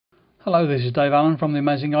Hello, this is Dave Allen from the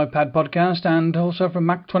Amazing iPad podcast and also from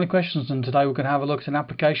Mac 20 Questions, and today we're going to have a look at an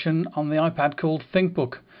application on the iPad called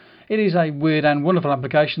Thinkbook. It is a weird and wonderful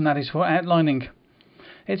application that is for outlining.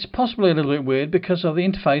 It's possibly a little bit weird because of the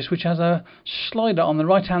interface, which has a slider on the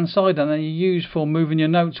right hand side and that you use for moving your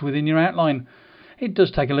notes within your outline. It does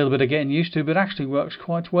take a little bit of getting used to, but actually works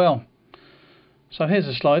quite well. So here's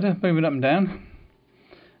a slider, moving up and down,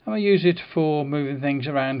 and we use it for moving things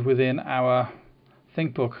around within our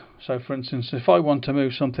Thinkbook. So for instance, if I want to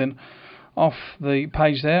move something off the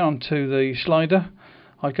page there onto the slider,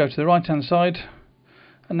 I'd go to the right hand side,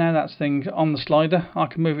 and now that's thing on the slider. I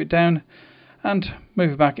can move it down and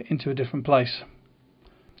move it back into a different place.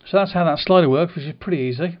 So that's how that slider works, which is pretty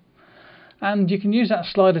easy. And you can use that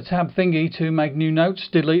slider tab thingy to make new notes,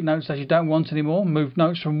 delete notes that you don't want anymore, move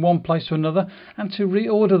notes from one place to another, and to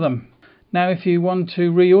reorder them. Now if you want to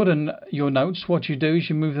reorder your notes, what you do is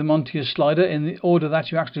you move them onto your slider in the order that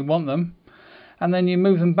you actually want them, and then you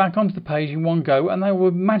move them back onto the page in one go, and they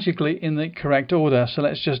will be magically in the correct order. So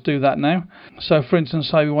let's just do that now. So for instance,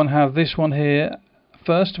 say we want to have this one here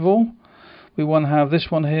first of all, we want to have this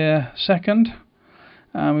one here second,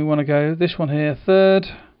 and we want to go this one here third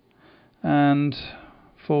and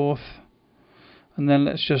fourth, and then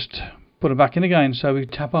let's just put it back in again. So we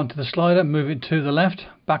tap onto the slider, move it to the left,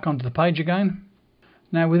 back onto the page again.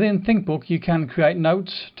 Now within Thinkbook you can create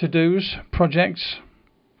notes, to-dos, projects.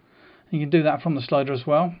 You can do that from the slider as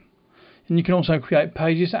well. And you can also create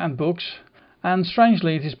pages and books. And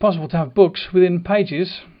strangely, it is possible to have books within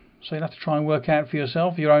pages. So you'll have to try and work out for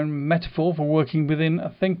yourself your own metaphor for working within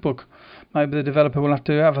a Thinkbook. Maybe the developer will have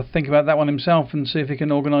to have a think about that one himself and see if he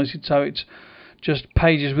can organise it so it's just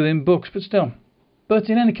pages within books, but still. But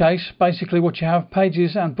in any case, basically what you have,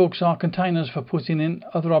 pages and books, are containers for putting in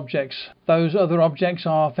other objects. Those other objects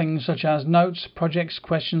are things such as notes, projects,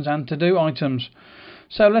 questions and to-do items.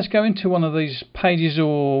 So let's go into one of these pages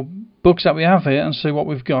or books that we have here and see what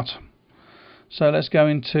we've got. So let's go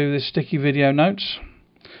into this sticky video notes.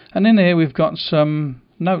 And in here we've got some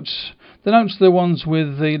notes. The notes are the ones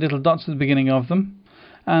with the little dots at the beginning of them.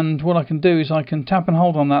 And what I can do is I can tap and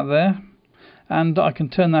hold on that there, and I can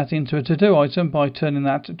turn that into a to-do item by turning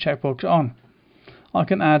that checkbox on. I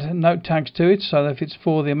can add note tags to it, so that if it's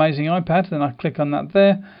for the Amazing iPad, then I click on that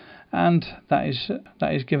there, and that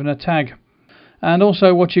is given a tag. And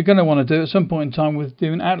also what you're going to want to do at some point in time with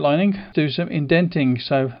doing outlining, do some indenting.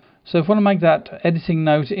 So if I want to make that editing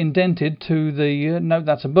note indented to the note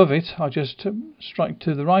that's above it, I just strike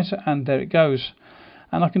to the right and there it goes.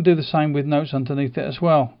 And I can do the same with notes underneath it as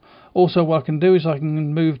well. Also what I can do is I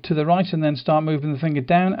can move to the right and then start moving the finger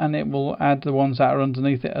down, and it will add the ones that are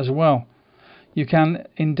underneath it as well. You can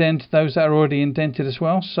indent those that are already indented as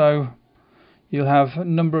well, so you'll have a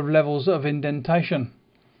number of levels of indentation.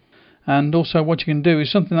 And also what you can do is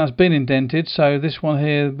something that's been indented, so this one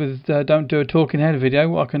here with don't do a talking head video,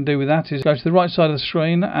 what I can do with that is go to the right side of the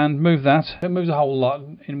screen and move that. It moves a whole lot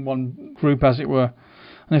in one group, as it were.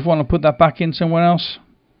 And if I want to put that back in somewhere else,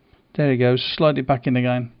 there it goes, slide it back in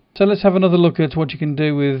again. So let's have another look at what you can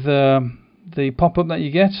do with the pop-up that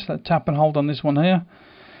you get. Tap and hold on this one here.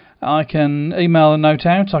 I can email a note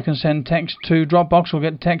out, I can send text to Dropbox or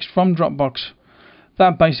get text from Dropbox.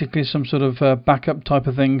 That basically is some sort of backup type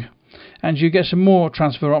of thing. And you get some more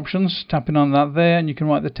transfer options, tapping on that there, and you can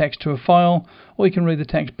write the text to a file, or you can read the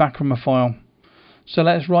text back from a file. So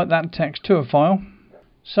let's write that text to a file.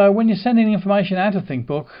 So when you're sending information out of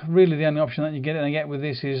Thinkbook, really the only option that you're going to get with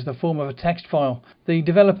this is the form of a text file. The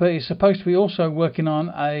developer is supposed to be also working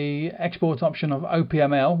on a export option of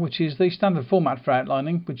OPML, which is the standard format for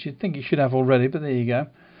outlining, which you'd think you should have already, but there you go.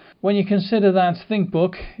 When you consider that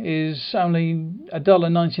Thinkbook is only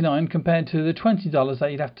 $1.99 compared to the $20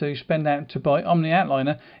 that you'd have to spend out to buy Omni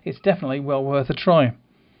Outliner, it's definitely well worth a try.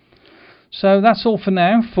 So that's all for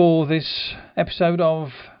now for this episode of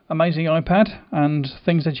Amazing iPad and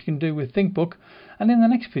things that you can do with Thinkbook, and in the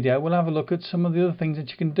next video we'll have a look at some of the other things that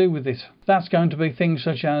you can do with it. That's going to be things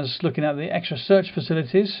such as looking at the extra search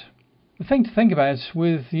facilities. The thing to think about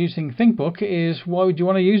with using Thinkbook is, why would you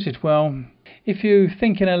want to use it? Well, if you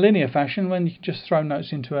think in a linear fashion, when you can just throw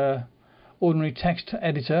notes into a ordinary text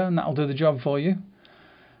editor and that'll do the job for you.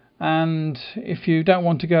 And if you don't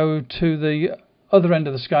want to go to the other end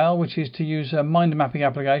of the scale, which is to use a mind mapping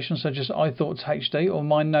application such as iThoughts HD or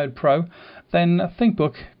MindNode Pro, then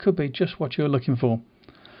Thinkbook could be just what you're looking for.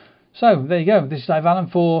 So there you go, this is Dave Allen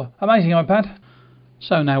for Amazing iPad.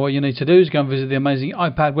 So now what you need to do is go and visit the Amazing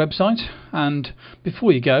iPad website, and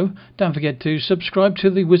before you go, don't forget to subscribe to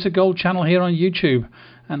the Wizard Gold channel here on YouTube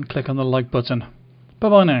and click on the like button. Bye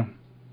bye now.